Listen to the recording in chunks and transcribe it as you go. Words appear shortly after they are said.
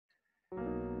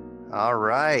All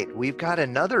right, we've got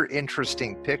another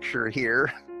interesting picture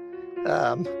here.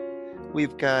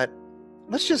 We've got,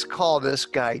 let's just call this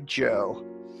guy Joe.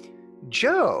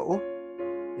 Joe,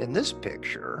 in this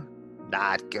picture,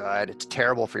 not good. It's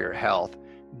terrible for your health.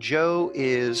 Joe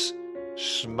is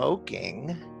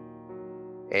smoking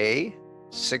a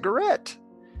cigarette.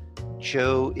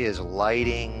 Joe is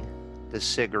lighting the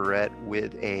cigarette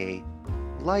with a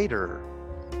lighter.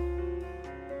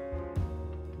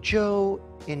 Joe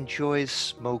enjoys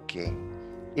smoking.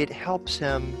 It helps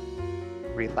him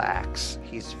relax.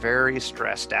 He's very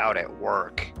stressed out at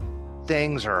work.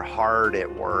 Things are hard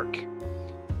at work.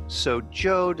 So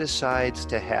Joe decides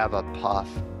to have a puff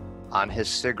on his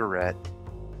cigarette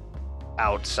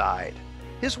outside.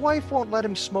 His wife won't let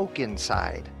him smoke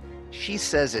inside. She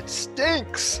says it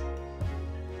stinks.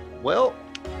 Well,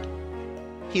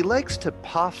 he likes to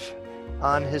puff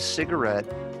on his cigarette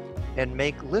and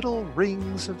make little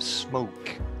rings of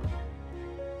smoke.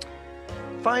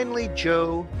 Finally,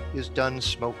 Joe is done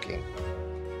smoking,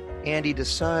 and he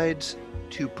decides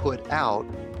to put out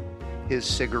his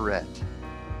cigarette.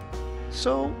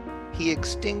 So he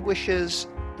extinguishes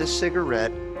the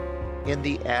cigarette in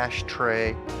the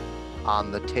ashtray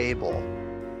on the table.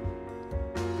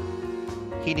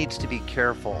 He needs to be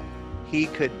careful. He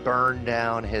could burn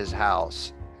down his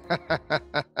house.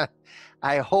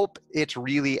 I hope it's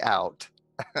really out.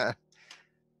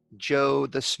 Joe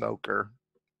the smoker